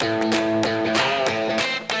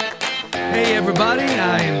Hey everybody,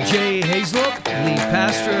 I am Haizlip, lead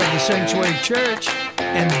pastor of the Sanctuary Church,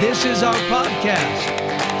 and this is our podcast.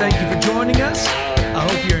 Thank you for joining us. I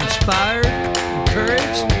hope you're inspired,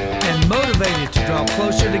 encouraged, and motivated to draw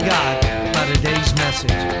closer to God by today's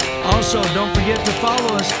message. Also, don't forget to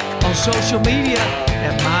follow us on social media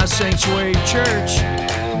at My Sanctuary Church.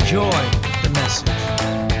 Enjoy the message.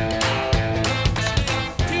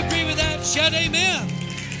 If you agree with that, shout amen.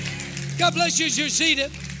 God bless you as you're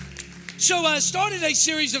seated. So I started a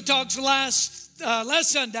series of talks last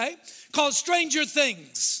Sunday called Stranger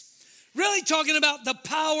Things. Really talking about the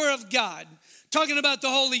power of God, talking about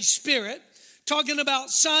the Holy Spirit, talking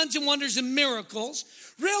about signs and wonders and miracles,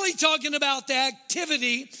 really talking about the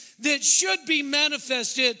activity that should be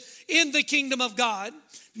manifested in the kingdom of God,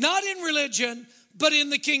 not in religion, but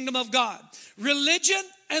in the kingdom of God. Religion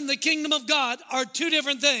and the kingdom of God are two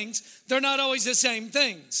different things. They're not always the same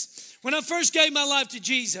things. When I first gave my life to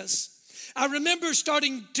Jesus, I remember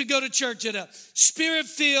starting to go to church at a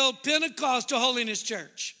Spirit-filled Pentecostal holiness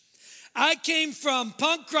church. I came from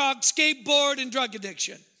punk rock, skateboard, and drug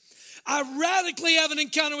addiction. I radically have an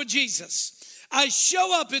encounter with Jesus. I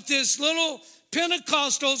show up at this little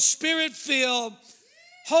Pentecostal, Spirit-filled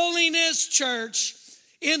holiness church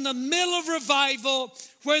in the middle of revival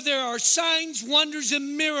where there are signs, wonders,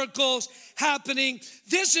 and miracles happening.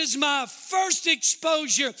 This is my first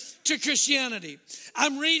exposure to Christianity.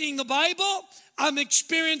 I'm reading the Bible, I'm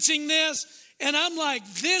experiencing this, and I'm like,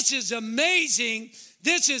 this is amazing.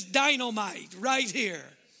 This is dynamite right here.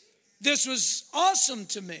 This was awesome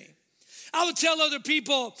to me. I would tell other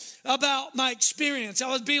people about my experience.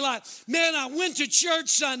 I would be like, man, I went to church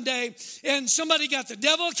Sunday and somebody got the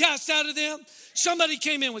devil cast out of them. Somebody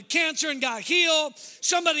came in with cancer and got healed.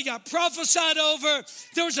 Somebody got prophesied over.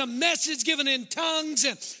 There was a message given in tongues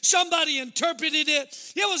and somebody interpreted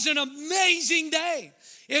it. It was an amazing day.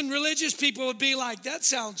 And religious people would be like, that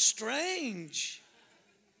sounds strange.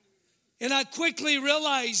 And I quickly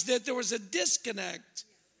realized that there was a disconnect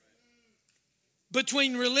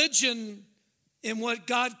between religion and what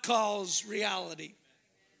God calls reality.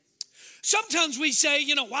 Sometimes we say,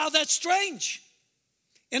 wow, that's strange.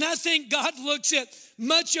 And I think God looks at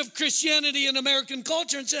much of Christianity and American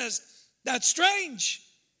culture and says, that's strange.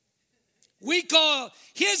 We call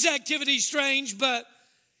his activity strange, but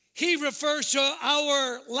he refers to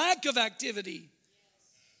our lack of activity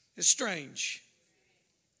as strange.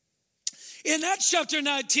 In Acts chapter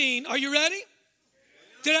 19, are you ready?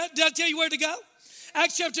 Did I tell you where to go?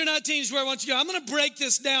 Acts chapter 19 is where I want you to go. I'm going to break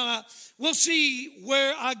this down. We'll see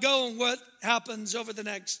where I go and what happens over the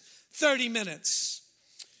next 30 minutes.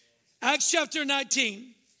 Acts chapter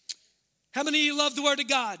 19. How many of you love the word of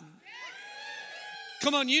God?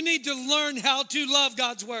 Come on, you need to learn how to love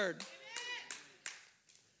God's word.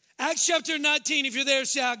 Acts chapter 19, if you're there,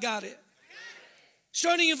 say, I got it.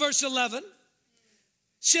 Starting in verse 11,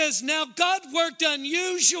 says, now God worked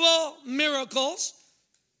unusual miracles.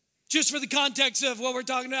 Just for the context of what we're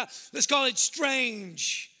talking about, let's call it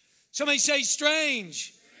strange. Somebody say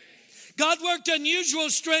strange. God worked unusual,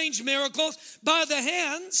 strange miracles by the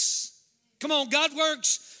hands. Come on, God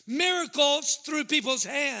works miracles through people's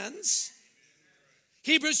hands.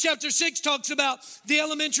 Hebrews chapter 6 talks about the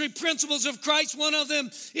elementary principles of Christ. One of them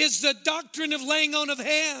is the doctrine of laying on of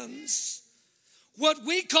hands. What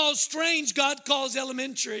we call strange, God calls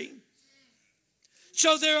elementary.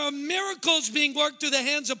 So there are miracles being worked through the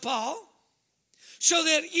hands of Paul, so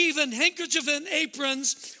that even handkerchiefs and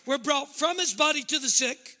aprons were brought from his body to the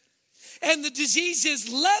sick, and the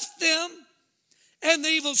diseases left them, and the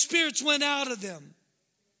evil spirits went out of them.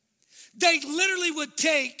 They literally would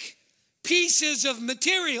take pieces of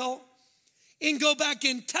material and go back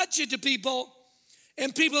and touch it to people,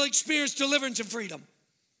 and people experience deliverance and freedom.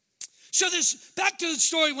 So back to the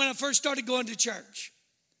story when I first started going to church.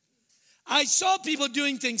 I saw people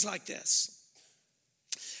doing things like this.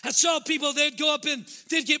 I saw people, they'd go up and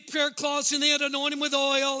they'd get prayer cloths and they'd anoint them with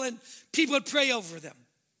oil and people would pray over them.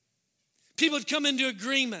 People would come into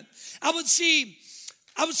agreement. I would see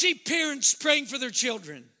parents praying for their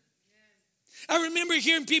children. I remember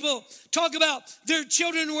hearing people talk about their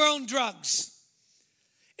children who were on drugs.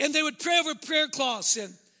 And they would pray over prayer cloths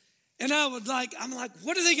and I'm like,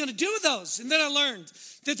 what are they going to do with those? And then I learned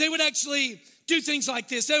that they would actually do things like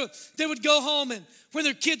this. They would go home and when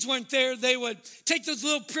their kids weren't there, they would take those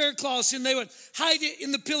little prayer cloths and they would hide it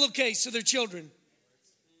in the pillowcase of their children.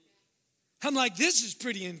 I'm like, this is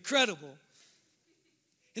pretty incredible.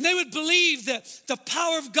 And they would believe that the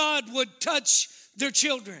power of God would touch their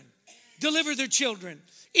children, deliver their children,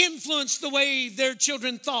 influence the way their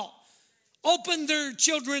children thought, open their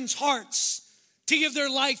children's hearts to give their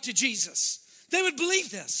life to Jesus. They would believe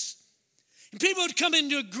this. And people would come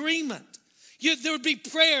into agreement. There would be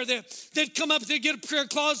prayer. They'd come up, they'd get a prayer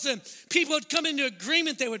clause, and people would come into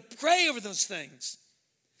agreement. They would pray over those things.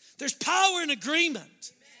 There's power in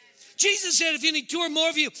agreement. Jesus said, if any two or more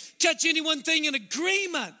of you touch any one thing in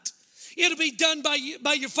agreement, it'll be done by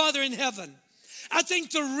your Father in heaven. I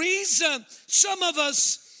think the reason some of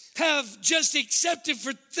us have just accepted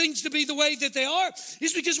for things to be the way that they are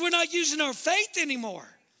is because we're not using our faith anymore.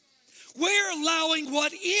 We're allowing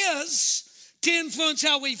what is to influence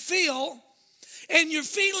how we feel, and your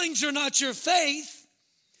feelings are not your faith.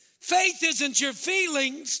 Faith isn't your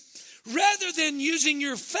feelings. Rather than using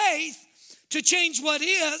your faith to change what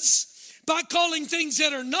is by calling things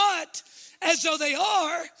that are not as though they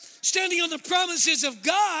are, standing on the promises of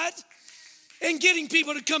God and getting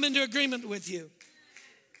people to come into agreement with you.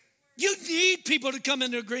 You need people to come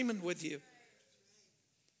into agreement with you.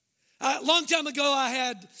 A long time ago, I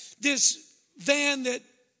had this van that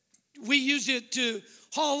we used it to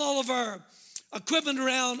haul all of our equipment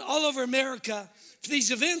around all over America for these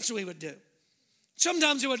events we would do.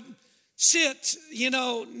 Sometimes it would sit,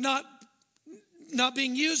 not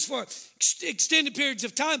being used for extended periods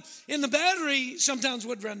of time, and the battery sometimes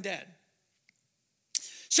would run dead.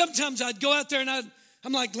 Sometimes I'd go out there and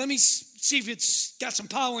I'm like, let me see if it's got some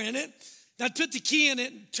power in it. And I'd put the key in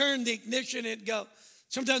it and turn the ignition, and it'd go.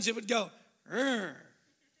 Sometimes it would go, rrr,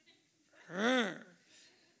 rrr.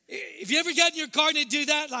 If you ever got in your car and it'd do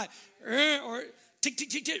that, like, rrr, or tick, tick,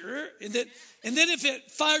 tick, tick, rrr, and then if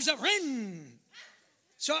it fires up, ring.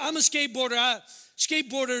 So I'm a skateboarder.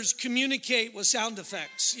 Skateboarders communicate with sound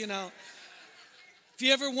effects, If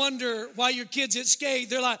you ever wonder why your kids at skate,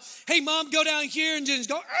 they're like, hey, Mom, go down here and just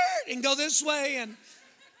go, and go this way. And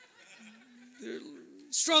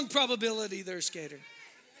strong probability they're a skater.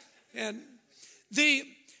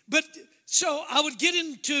 So I would get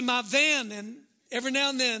into my van and every now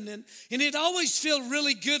and then, and it'd always feel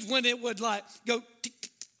really good when it would like go tick,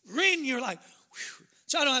 tick, ring. You're like, whew,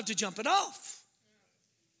 so I don't have to jump it off.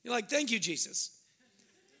 You're like, thank you, Jesus.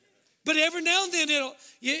 But every now and then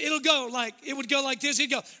it'll go like, it would go like this. It'd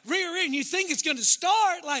go, ring, ring. You think it's going to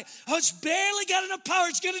start like, oh, it's barely got enough power.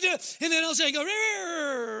 It's going to do it. And then I'll say, go,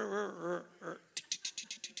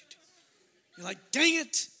 you're like, dang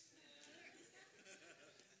it.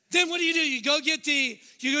 Then what do? You go get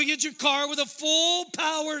your car with a full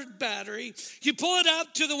powered battery. You pull it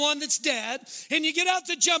out to the one that's dead, and you get out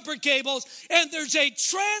the jumper cables, and there's a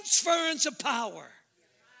transference of power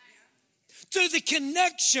through the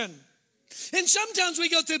connection. And sometimes we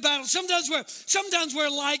go through battles. Sometimes we're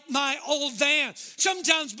like my old van.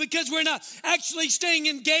 Sometimes because we're not actually staying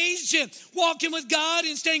engaged and walking with God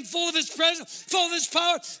and staying full of His presence, full of His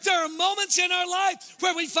power. There are moments in our life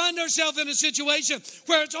where we find ourselves in a situation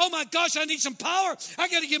where it's, oh my gosh, I need some power. I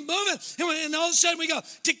got to get moving. And all of a sudden we go,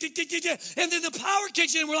 tick, tick, tick, tick, tick. And then the power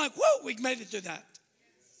kicks in and we're like, whoa, we made it through that.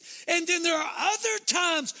 And then there are other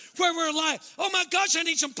times where we're like, oh my gosh, I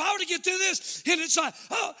need some power to get through this. And it's like,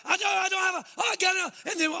 oh, I don't have I got it.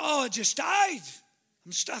 And then, oh, it just died.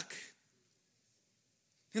 I'm stuck.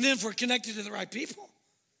 And then if we're connected to the right people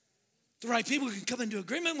can come into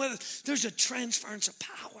agreement with us. There's a transference of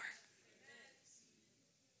power.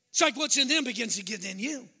 It's like what's in them begins to get in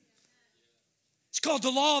you. It's called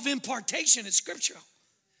the law of impartation. It's scriptural.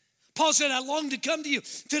 Paul said, I long to come to you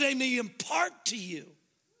that I may impart to you.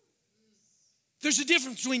 There's a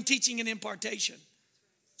difference between teaching and impartation.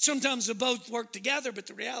 Sometimes they both work together, but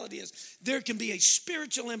the reality is there can be a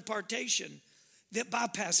spiritual impartation that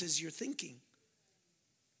bypasses your thinking.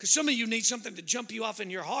 Because some of you need something to jump you off in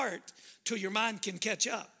your heart till your mind can catch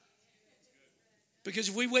up. Because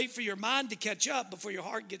if we wait for your mind to catch up before your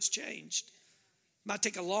heart gets changed, it might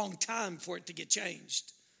take a long time for it to get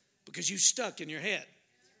changed because you're stuck in your head.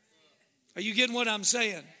 Are you getting what I'm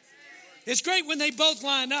saying? It's great when they both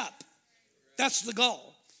line up. That's the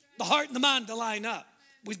goal. The heart and the mind to line up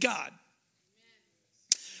with God.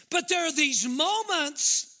 But there are these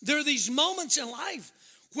moments in life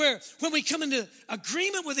where when we come into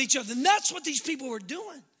agreement with each other, and that's what these people were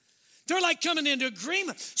doing. They're like coming into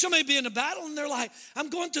agreement. Somebody be in a battle and they're like, I'm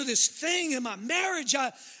going through this thing in my marriage.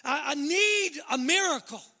 I need a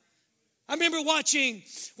miracle. I remember watching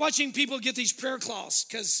people get these prayer cloths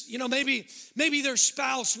because, maybe their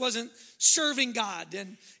spouse wasn't serving God.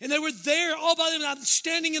 And they were there all by them. I'm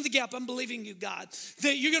standing in the gap. I'm believing you, God,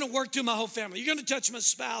 that you're going to work through my whole family. You're going to touch my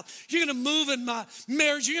spouse. You're going to move in my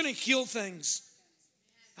marriage. You're going to heal things.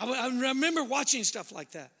 I remember watching stuff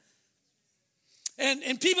like that.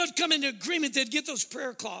 And people would come into agreement. They'd get those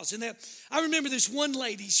prayer cloths. And I remember this one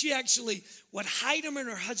lady. She actually would hide them in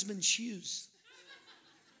her husband's shoes.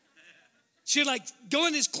 She'd like go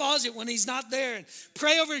in his closet when he's not there and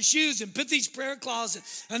pray over his shoes and put these prayer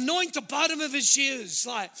closets, anoint the bottom of his shoes.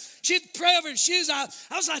 Like she'd pray over his shoes. I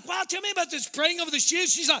was like, wow, tell me about this praying over the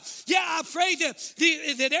shoes. She's like, yeah, I prayed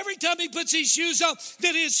that every time he puts these shoes on,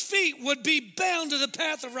 that his feet would be bound to the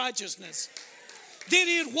path of righteousness. That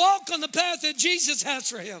he'd walk on the path that Jesus has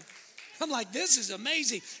for him. I'm like, this is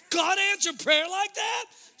amazing. God answered prayer like that?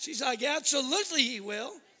 She's like, absolutely he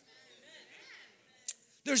will.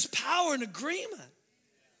 There's power in agreement.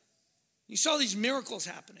 You saw these miracles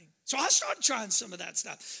happening. So I started trying some of that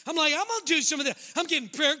stuff. I'm like, I'm going to do some of that. I'm getting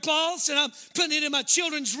prayer cloths and I'm putting it in my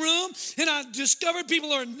children's room. And I discovered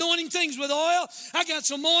people are anointing things with oil. I got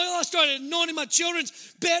some oil. I started anointing my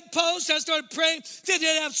children's bedposts. I started praying that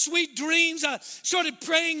they'd have sweet dreams. I started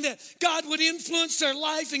praying that God would influence their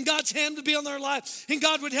life and God's hand would be on their life and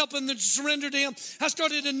God would help them to surrender to him. I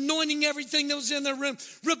started anointing everything that was in their room,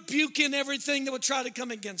 rebuking everything that would try to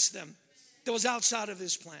come against them that was outside of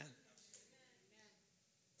his plan.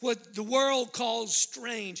 What the world calls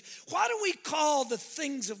strange. Why do we call the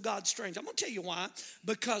things of God strange? I'm going to tell you why.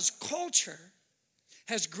 Because culture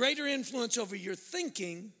has greater influence over your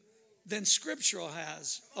thinking than scriptural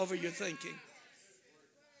has over your thinking.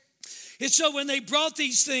 And so when they brought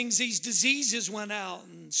these things, these diseases went out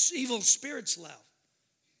and evil spirits left.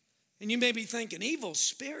 And you may be thinking, evil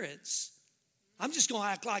spirits? I'm just going to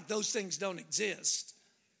act like those things don't exist.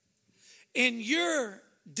 And your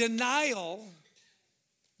denial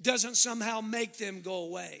doesn't somehow make them go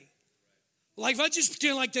away. Like if I just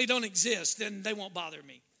pretend like they don't exist, then they won't bother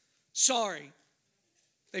me. Sorry.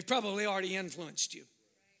 They've probably already influenced you.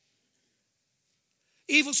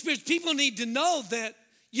 Evil spirits, people need to know that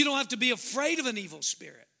you don't have to be afraid of an evil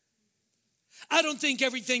spirit. I don't think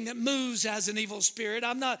everything that moves has an evil spirit.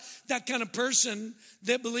 I'm not that kind of person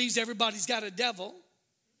that believes everybody's got a devil.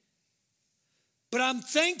 But I'm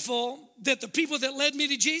thankful that the people that led me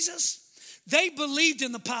to Jesus, they believed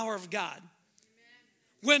in the power of God.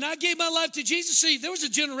 When I gave my life to Jesus, see, there was a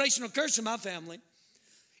generational curse in my family.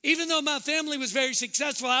 Even though my family was very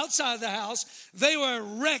successful outside of the house, they were a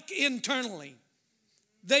wreck internally.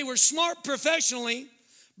 They were smart professionally,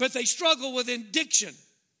 but they struggled with addiction.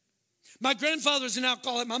 My grandfather was an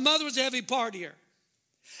alcoholic. My mother was a heavy partier.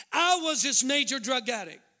 I was this major drug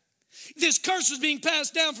addict. This curse was being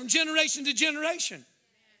passed down from generation to generation.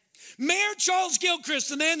 Mayor Charles Gilchrist,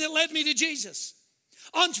 the man that led me to Jesus,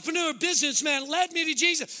 entrepreneur, businessman, led me to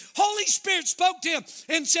Jesus. Holy Spirit spoke to him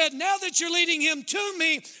and said, now that you're leading him to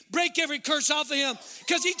me, break every curse off of him.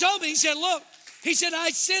 Because he told me, he said, look, he said,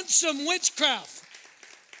 I sense some witchcraft.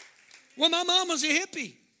 Well, my mom was a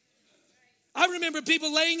hippie. I remember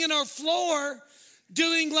people laying in our floor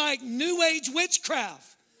doing like new age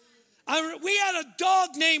witchcraft. We had a dog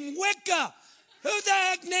named Wicca. Who the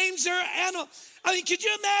heck names their animal? I mean, could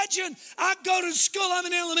you imagine? I go to school, I'm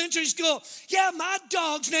in elementary school. Yeah, my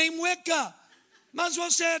dog's named Wicca. Might as well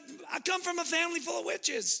said, I come from a family full of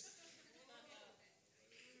witches.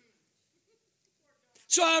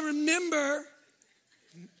 So I remember,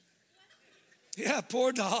 yeah,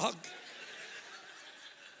 poor dog.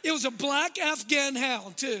 It was a black Afghan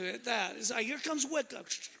hound too at that. It's like, here comes Wicca.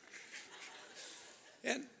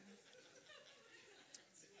 And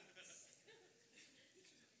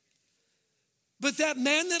but that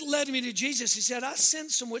man that led me to Jesus, he said, I sent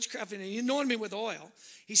some witchcraft in and he anointed me with oil.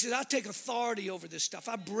 He said, I take authority over this stuff.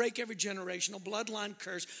 I break every generational bloodline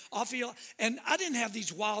curse off of you. And I didn't have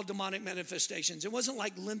these wild demonic manifestations. It wasn't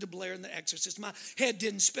like Linda Blair in The Exorcist. My head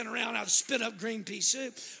didn't spin around. I would spit up green pea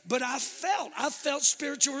soup. But I felt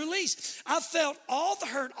spiritual release. I felt all the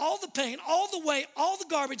hurt, all the pain, all the weight, all the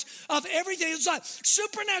garbage of everything. It was like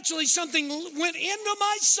supernaturally something went into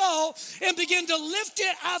my soul and began to lift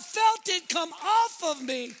it. I felt it come off of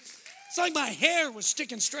me. It's like my hair was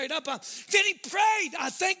sticking straight up. Then he prayed. I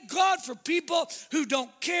thank God for people who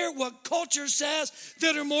don't care what culture says,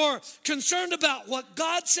 that are more concerned about what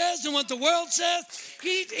God says than what the world says.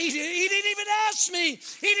 He didn't even ask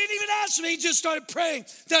me. He just started praying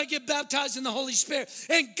that I get baptized in the Holy Spirit.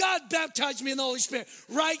 And God baptized me in the Holy Spirit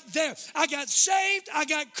right there. I got saved. I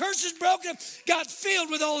got curses broken. Got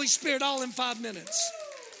filled with the Holy Spirit all in 5 minutes.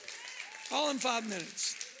 All in 5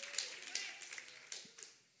 minutes.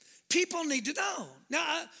 People need to know.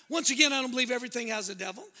 Now, once again, I don't believe everything has a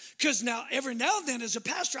devil. Because now, every now and then as a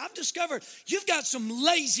pastor, I've discovered you've got some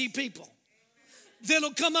lazy people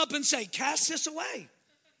that'll come up and say, cast this away.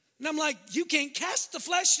 And I'm like, you can't cast the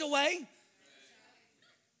flesh away.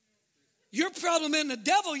 Your problem isn't the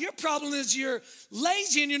devil. Your problem is you're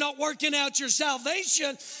lazy and you're not working out your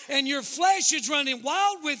salvation, and your flesh is running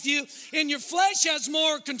wild with you, and your flesh has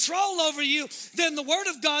more control over you than the Word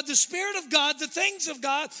of God, the Spirit of God, the things of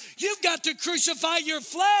God. You've got to crucify your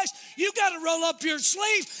flesh. You've got to roll up your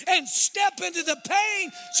sleeve and step into the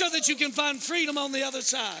pain so that you can find freedom on the other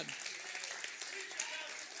side.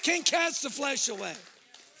 Can't cast the flesh away.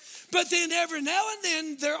 But then every now and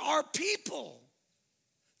then there are people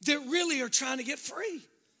that really are trying to get free.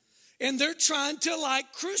 And they're trying to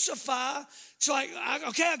like crucify. It's like,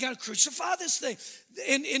 okay, I got to crucify this thing.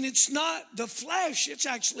 And it's not the flesh, it's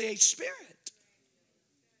actually a spirit.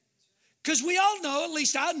 Because we all know, at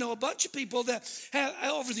least I know a bunch of people that have,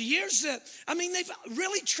 over the years that, they've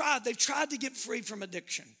really tried. They've tried to get free from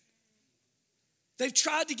addiction. They've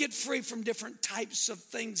tried to get free from different types of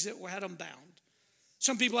things that had them bound.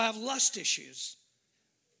 Some people have lust issues.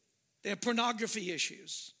 They have pornography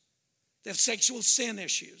issues. They have sexual sin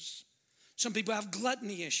issues. Some people have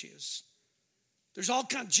gluttony issues. There's all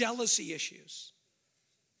kinds of jealousy issues,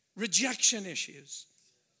 rejection issues,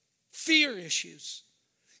 fear issues.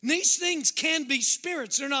 And these things can be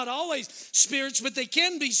spirits. They're not always spirits, but they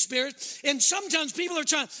can be spirits. And sometimes people are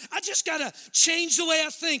trying, I just got to change the way I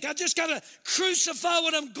think. I just got to crucify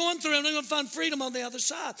what I'm going through. I'm going to find freedom on the other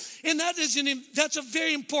side. And that's a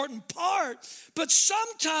very important part. But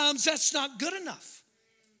sometimes that's not good enough.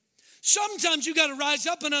 Sometimes you got to rise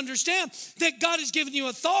up and understand that God has given you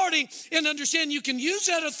authority, and understand you can use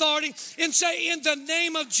that authority and say, in the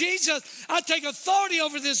name of Jesus, I take authority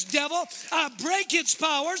over this devil. I break its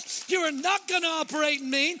powers. You are not going to operate in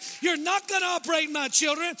me. You're not going to operate in my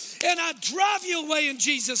children. And I drive you away in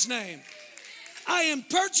Jesus' name. I am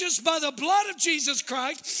purchased by the blood of Jesus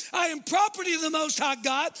Christ. I am property of the Most High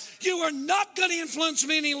God. You are not going to influence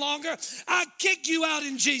me any longer. I kick you out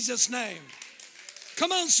in Jesus' name.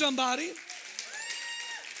 Come on, somebody.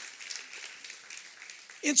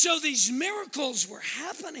 And so these miracles were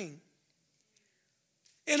happening.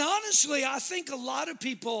 And honestly, I think a lot of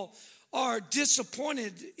people are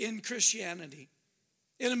disappointed in Christianity,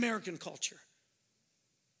 in American culture.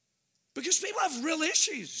 Because people have real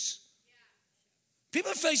issues.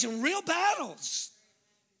 People are facing real battles.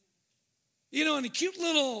 You know, in a cute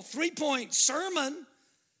little 3-point sermon,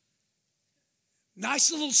 nice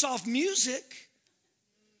little soft music,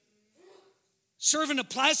 serving a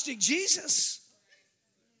plastic Jesus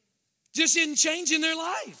just isn't changing their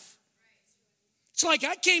life. It's like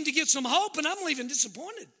I came to get some hope and I'm leaving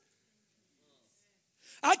disappointed.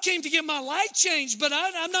 I came to get my life changed, but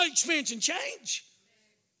I'm not experiencing change.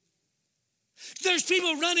 There's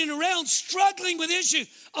people running around struggling with issues.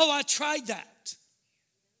 Oh, I tried that.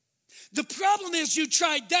 The problem is you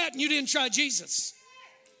tried that and you didn't try Jesus.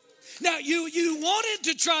 Now, you wanted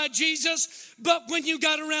to try Jesus, but when you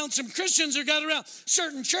got around some Christians or got around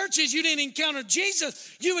certain churches, you didn't encounter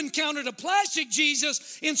Jesus. You encountered a plastic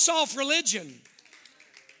Jesus in soft religion.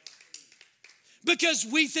 Because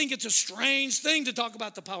we think it's a strange thing to talk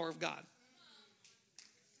about the power of God.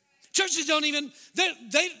 Churches don't even,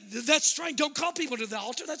 that's strange. Don't call people to the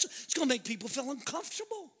altar. It's going to make people feel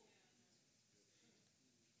uncomfortable.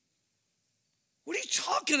 What are you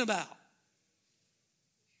talking about?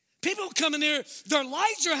 People come in there, their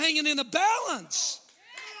lives are hanging in a balance.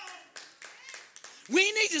 We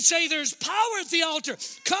need to say there's power at the altar.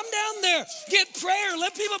 Come down there, get prayer,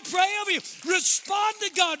 let people pray over you. Respond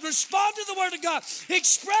to God, respond to the Word of God.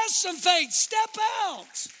 Express some faith, step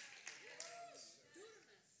out.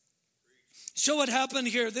 So what happened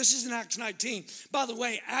here, this is in Acts 19. By the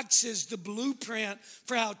way, Acts is the blueprint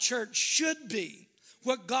for how church should be.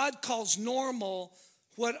 What God calls normal,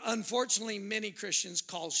 what unfortunately many Christians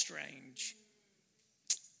call strange.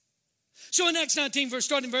 So in Acts 19,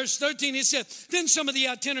 starting verse 13, it said, then some of the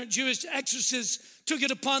itinerant Jewish exorcists took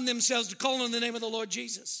it upon themselves to call on the name of the Lord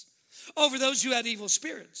Jesus over those who had evil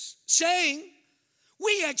spirits, saying,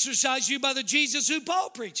 we exorcise you by the Jesus who Paul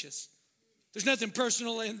preaches. There's nothing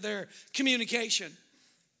personal in their communication.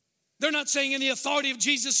 They're not saying in the authority of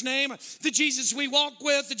Jesus' name, or the Jesus we walk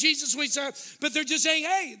with, the Jesus we serve, but they're just saying,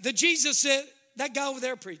 hey, the Jesus that guy over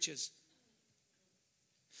there preaches.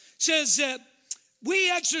 Says that we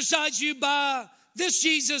exorcise you by this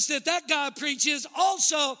Jesus that guy preaches.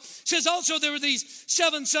 Also there were these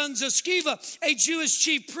 7 sons of Sceva, a Jewish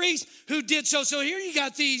chief priest who did so. So here you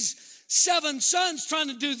got these 7 sons trying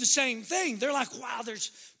to do the same thing. They're like, wow,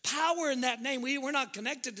 there's power in that name. We're not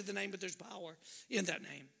connected to the name, but there's power in that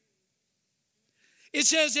name. It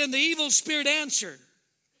says, and the evil spirit answered.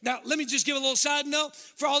 Now, let me just give a little side note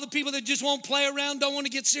for all the people that just won't play around, don't want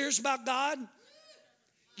to get serious about God.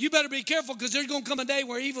 You better be careful, because there's going to come a day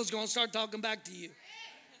where evil's going to start talking back to you.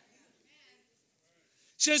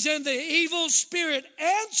 says, and the evil spirit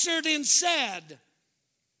answered and said,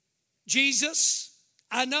 Jesus,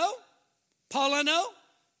 I know. Paul, I know.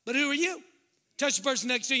 But who are you? Touch the person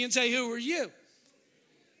next to you and say, who are you?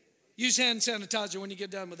 Use hand sanitizer when you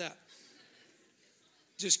get done with that.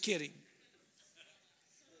 Just kidding.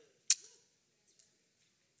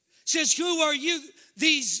 Says, who are you?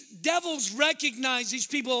 These devils recognize these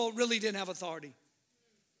people really didn't have authority.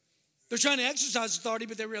 They're trying to exercise authority,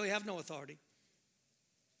 but they really have no authority.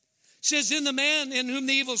 Says, in the man in whom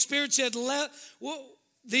the evil spirit said, the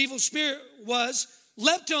evil spirit was,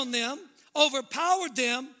 leapt on them, overpowered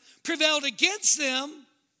them, prevailed against them,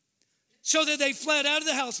 so that they fled out of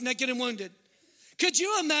the house naked and wounded. Could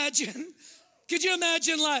you imagine? Could you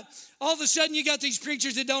imagine, like, all of a sudden you got these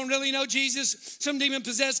preachers that don't really know Jesus. Some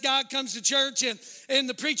demon-possessed guy comes to church, and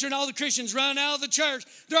the preacher and all the Christians run out of the church.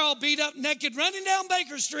 They're all beat up, naked, running down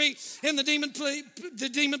Baker Street, and the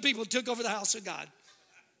demon people took over the house of God.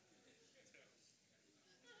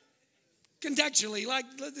 Contextually, like,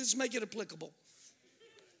 let's make it applicable.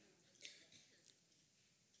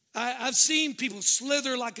 I've seen people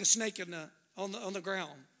slither like a snake on the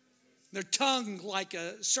ground. Their tongue like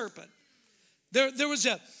a serpent. There was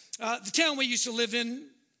the town we used to live in,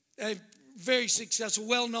 a very successful,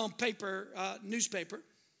 well-known newspaper.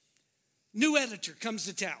 New editor comes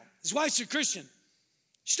to town. His wife's a Christian.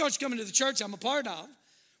 She starts coming to the church I'm a part of.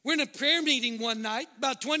 We're in a prayer meeting one night,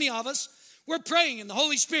 about 20 of us. We're praying and the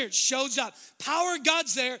Holy Spirit shows up. Power of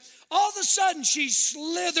God's there. All of a sudden, she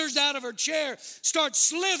slithers out of her chair, starts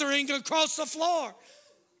slithering across the floor.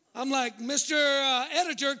 I'm like, Mr.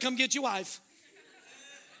 Editor, come get your wife.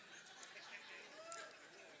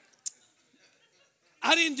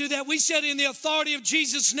 I didn't do that. We said in the authority of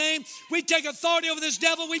Jesus' name, we take authority over this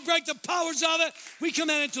devil. We break the powers of it. We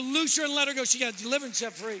command it to loose her and let her go. She got delivered and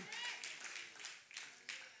set free.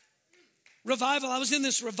 Revival. I was in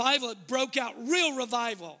this revival. It broke out. Real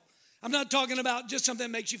revival. I'm not talking about just something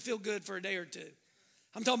that makes you feel good for a day or two.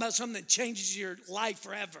 I'm talking about something that changes your life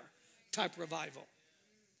forever type revival.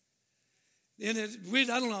 And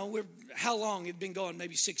I don't know how long it had been going,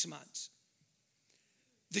 maybe 6 months.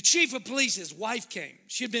 The chief of police, his wife came.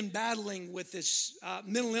 She had been battling with this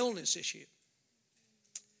mental illness issue.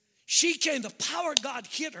 She came, the power of God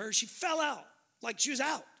hit her. She fell out like she was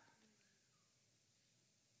out.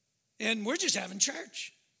 And we're just having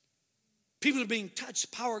church. People are being touched.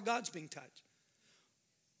 The power of God's being touched.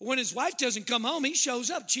 When his wife doesn't come home, he shows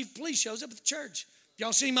up. Chief of police shows up at the church.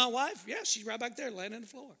 Y'all see my wife? Yeah, she's right back there laying on the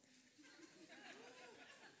floor.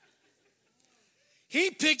 He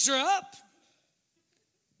picks her up,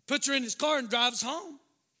 puts her in his car and drives home.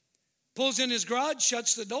 Pulls in his garage,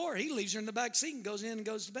 shuts the door. He leaves her in the back seat and goes in and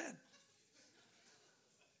goes to bed.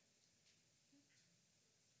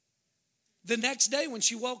 The next day when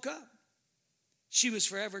she woke up, she was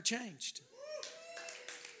forever changed.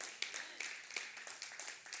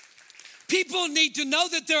 People need to know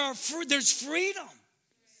that there's freedom.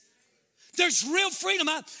 There's real freedom.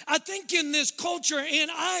 I think in this culture,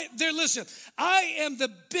 and listen, I am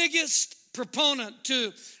the biggest proponent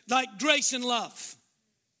to like grace and love.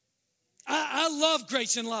 I love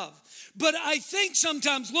grace and love. But I think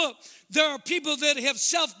sometimes, look, there are people that have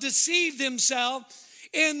self-deceived themselves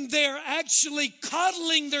and they're actually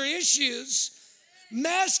coddling their issues,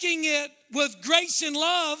 masking it with grace and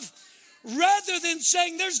love, rather than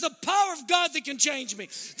saying there's the power of God that can change me.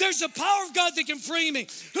 There's the power of God that can free me.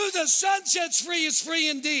 Who the Son sets free is free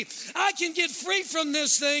indeed. I can get free from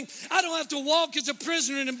this thing. I don't have to walk as a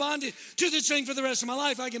prisoner and in bondage to this thing for the rest of my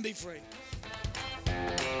life. I can be free.